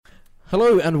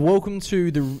Hello and welcome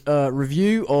to the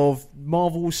review of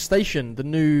Marvel Station, the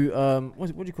new what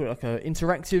do you call it, like a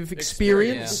interactive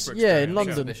experience? Yeah, in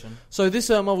London. Exhibition. So this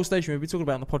Marvel Station, we've been talking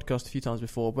about on the podcast a few times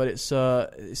before, but it's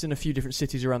in a few different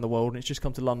cities around the world, and it's just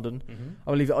come to London. Mm-hmm.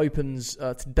 I believe it opens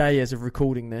today as of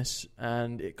recording this,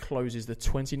 and it closes the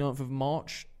 29th of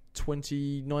March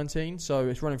 2019. So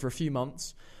it's running for a few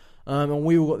months, and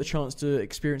we all got the chance to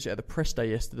experience it at the press day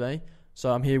yesterday. So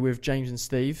I'm here with James and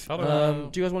Steve. Hello.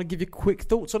 Do you guys want to give your quick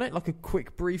thoughts on it? Like a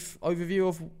quick, brief overview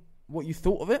of what you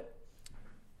thought of it?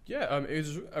 Yeah, it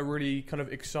was a really kind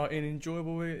of exciting,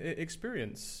 enjoyable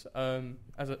experience.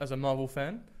 As a Marvel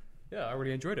fan, yeah, I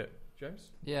really enjoyed it.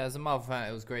 James? Yeah, as a Marvel fan,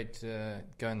 it was great to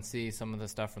go and see some of the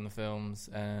stuff from the films,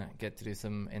 get to do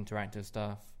some interactive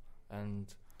stuff,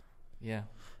 and yeah.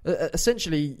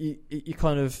 Essentially, you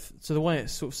kind of... So the way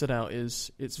it's sort of set out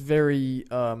is it's very...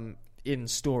 in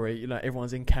story, you know,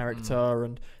 everyone's in character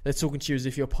and they're talking to you as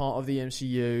if you're part of the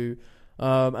MCU,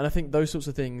 and I think those sorts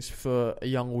of things for a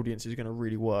young audience is going to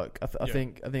really work. I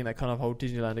think that kind of whole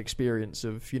Disneyland experience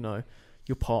of, you know,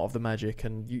 you're part of the magic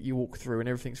and you walk through and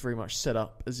everything's very much set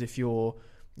up as if you're,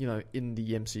 you know, in the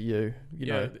MCU. You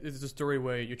know, it's a story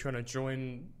where you're trying to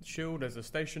join S.H.I.E.L.D. as a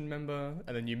station member,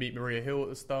 and then you meet Maria Hill at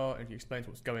the start, and he explains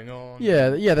what's going on. Yeah.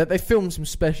 They filmed some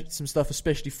stuff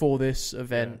especially for this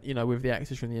event, you know, with the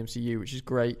actors from the MCU, which is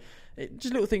great.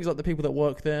 Just little things like the people that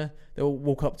work there, they'll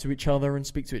walk up to each other and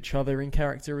speak to each other in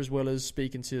character, as well as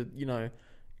speaking to, you know,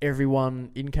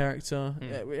 everyone in character.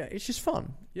 It's just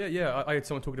fun. Yeah. I had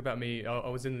someone talking about me. I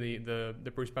was in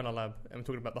the Bruce Banner lab, and we're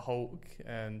talking about the Hulk,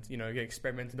 and you know, get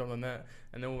experimented on that,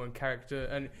 and they're all in character.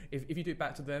 And if you do it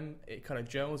back to them, it kind of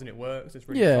gels and it works. It's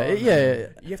really fun. Yeah.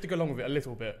 You have to go along with it a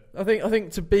little bit. I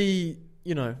think to be,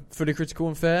 you know, fully critical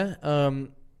and fair,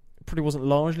 probably wasn't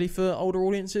largely for older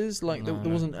audiences. Like there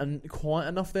wasn't quite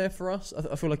enough there for us.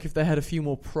 I feel like if they had a few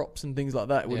more props and things like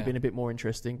that, it would have been a bit more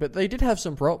interesting. But they did have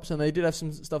some props, and they did have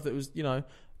some stuff that was, you know,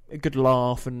 a good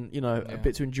laugh and, you know, a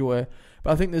bit to enjoy.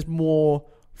 But I think there's more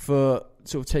for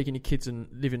sort of taking your kids and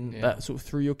living that sort of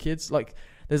through your kids. Like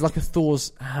there's like a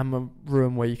Thor's hammer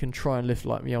room where you can try and lift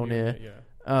like Mjolnir.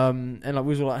 And like we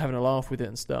was all like having a laugh with it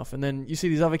and stuff, and then you see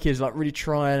these other kids like really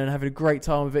trying and having a great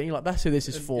time with it. And you're like, that's who this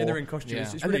is for. Yeah, they're in costume. Yeah.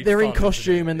 It's And really they're fun, in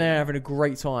costume and they're having a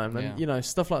great time, and you know,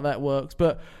 stuff like that works.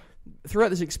 But throughout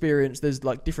this experience, there's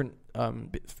like different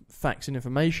facts and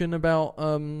information about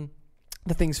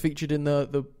the things featured in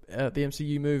the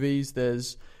MCU movies.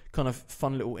 There's kind of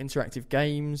fun little interactive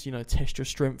games, you know, test your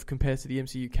strength compared to the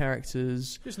MCU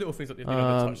characters. Just little things like the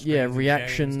touch screens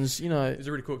reactions. Games. You know, it's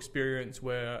a really cool experience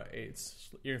where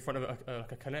you're in front of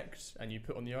like a Kinect and you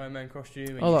put on the Iron Man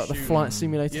costume. And like the flight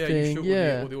simulator thing. You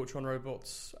shoot all the Ultron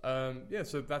robots.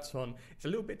 So that's fun. It's a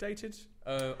little bit dated.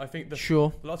 I think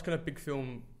the last kind of big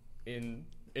film in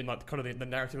like kind of the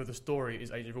narrative of the story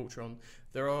is Age of Ultron.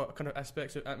 There are kind of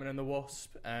aspects of Ant-Man and the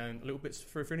Wasp and little bits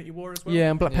for Infinity War as well. Yeah,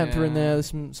 and Black Panther in there. There's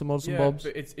some odds and bobs.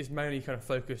 But it's mainly kind of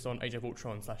focused on Age of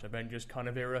Ultron / Avengers kind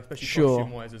of era, especially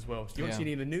costume-wise as well. So you don't see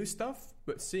any of the new stuff,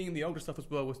 but seeing the older stuff as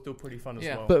well was still pretty fun as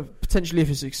well. But potentially if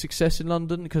it's a success in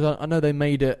London, because I know they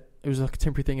made it was like a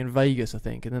temporary thing in Vegas, I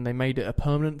think, and then they made it a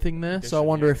permanent thing there. So I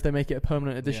wonder if they make it a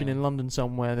permanent edition in London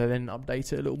somewhere, they then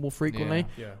update it a little more frequently.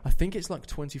 I think it's like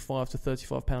 £25 to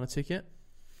 £35 a ticket.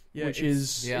 I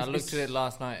looked at it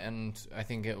last night, and I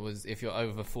think it was, if you're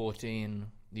over 14,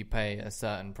 you pay a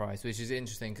certain price, which is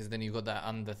interesting because then you've got that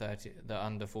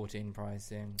under 14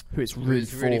 pricing, who it's really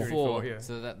for.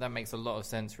 So that makes a lot of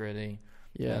sense, really.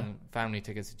 Yeah, and family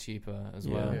tickets are cheaper as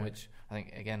well, which I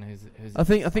think again, I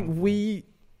think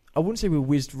I wouldn't say we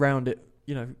whizzed round it,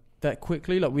 you know, that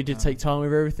quickly. Like we did take time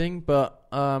with everything, but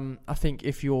I think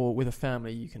if you're with a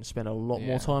family, you can spend a lot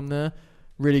more time there.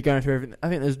 Really going through everything. I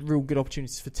think there's real good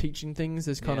opportunities for teaching things.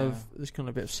 There's kind of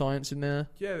a bit of science in there.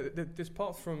 Yeah, there's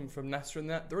parts from NASA and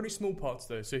that. They're only small parts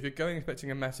though. So if you're going expecting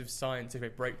a massive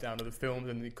scientific breakdown of the films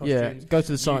and the costumes, go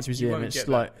to the science museum. It's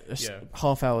like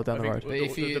half hour down the road.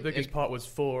 But the biggest part was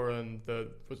Thor and the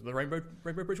Rainbow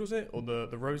Bridge, was it, or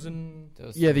the Rosen?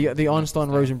 The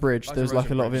Einstein-Rosen Bridge. There's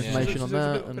like a lot of information on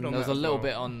that. And there was a little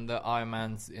bit on the Iron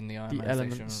Man's in the Iron Man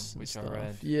elements section, which stuff. I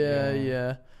read.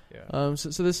 Yeah.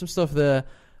 So there's some stuff there,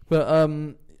 but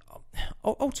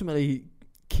ultimately,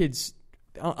 kids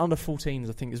under 14s,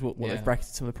 I think, is what they've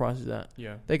bracketed some of the prices at.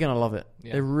 Yeah, they're gonna love it.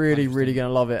 Yeah, they're really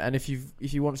gonna love it. And if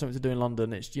you want something to do in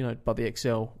London, it's, you know, by the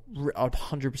XL. I'd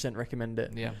 100% recommend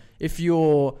it. Yeah, if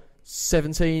you're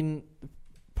 17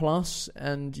 plus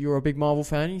and you're a big Marvel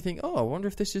fan, and you think, I wonder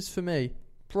if this is for me.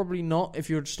 Probably not. If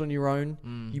you're just on your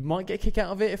own, you might get a kick out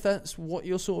of it if that's what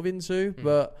you're sort of into.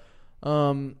 But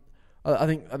I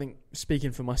think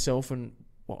speaking for myself and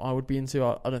what I would be into.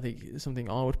 I don't think it's something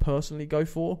I would personally go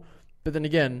for. But then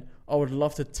again, I would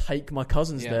love to take my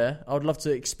cousins there. I would love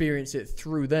to experience it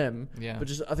through them. Yeah.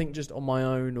 But I think just on my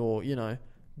own, or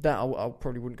that I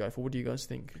probably wouldn't go for. What do you guys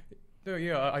think? No,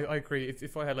 yeah, I agree.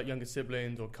 If I had like younger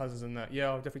siblings or cousins and that,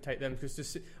 I would definitely take them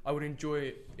because I would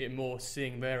enjoy it more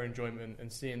seeing their enjoyment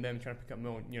and seeing them trying to pick up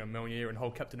Mjolnir and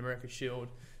hold Captain America's shield.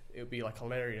 It would be like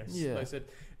hilarious. Yeah. Like I said,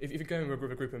 if you're going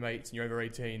with a group of mates and you're over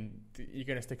 18, you're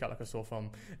going to stick out like a sore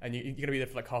thumb, and you're going to be there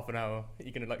for like half an hour.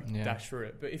 You're going to dash through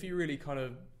it. But if you really kind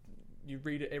of you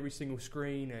read it every single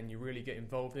screen and you really get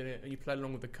involved in it and you play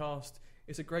along with the cast,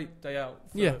 it's a great day out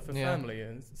for family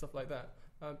and stuff like that.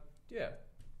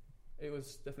 It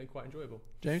was definitely quite enjoyable.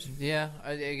 James? Yeah,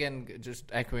 again, just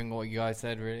echoing what you guys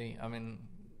said, really. I mean,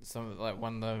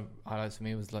 one of the highlights for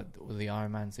me was like all the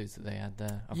Iron Man suits that they had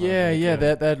there.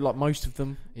 They had like most of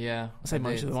them. Yeah. I say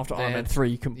most of them. After Iron Man 3,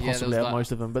 you couldn't possibly have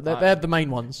most of them. But they had the main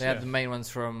ones. They had the main ones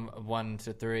from 1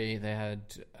 to 3. They had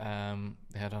a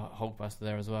Hulkbuster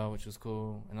there as well, which was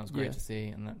cool. And that was great to see.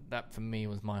 And that, for me,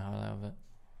 was my highlight of it.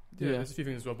 Yeah, there's a few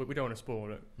things as well, but we don't want to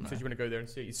spoil it. No. So you want to go there and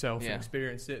see it yourself and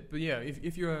experience it. But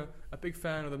if you're a big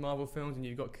fan of the Marvel films and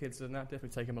you've got kids and that, definitely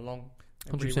take them along.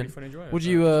 100%. Really fun and enjoy it. Would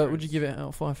you give it out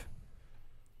of 5?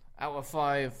 Out of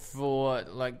 5 for I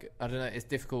don't know. It's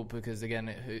difficult because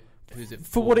again, who's it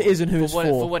for what it is and who it's for?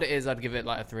 For what it is, I'd give it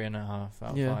like a 3.5 out of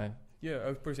 5. Yeah, I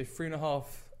would probably say 3.5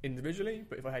 individually,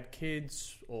 but if I had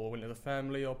kids or went as a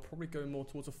family, I'll probably go more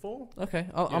towards a 4. Okay,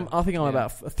 I think I'm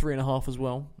about a 3.5 as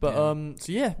well.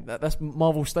 But that's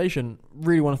Marvel Station.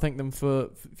 Really want to thank them for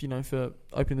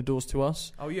opening the doors to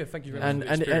us. Oh yeah, thank you very much.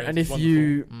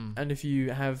 And if you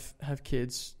have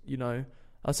kids,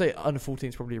 I'd say under 14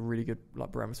 is probably a really good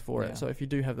parameter for it. So if you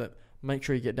do have that, make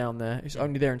sure you get down there. It's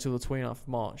only there until the 29th of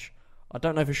March. I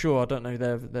don't know for sure. I don't know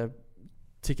their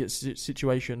ticket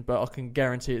situation, but I can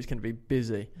guarantee it's going to be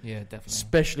busy. Yeah, definitely.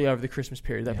 Especially over the Christmas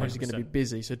period, that place is going to be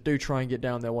busy. So do try and get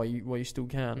down there while you still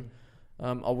can.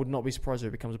 I would not be surprised if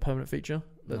it becomes a permanent feature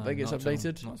that gets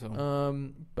updated. Not at all.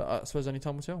 But I suppose only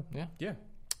time will tell. Yeah.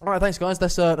 All right, thanks guys.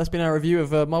 That's been our review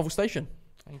of Marvel Station.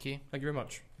 Thank you. Thank you very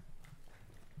much.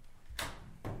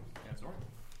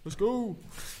 Let's go.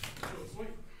 Sweet.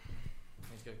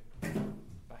 Let's go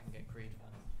back and get Creed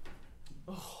fans.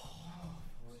 Where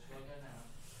should I go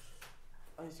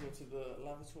now? I need to go to the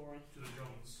lavatory. To the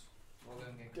Johns. I'll go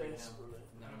and get Creed Desperately.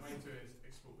 now. I'm going to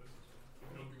export this.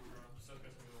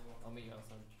 I'll meet you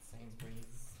outside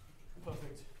Sainsbury's.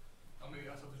 Perfect. I'll meet you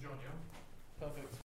outside the John, yeah?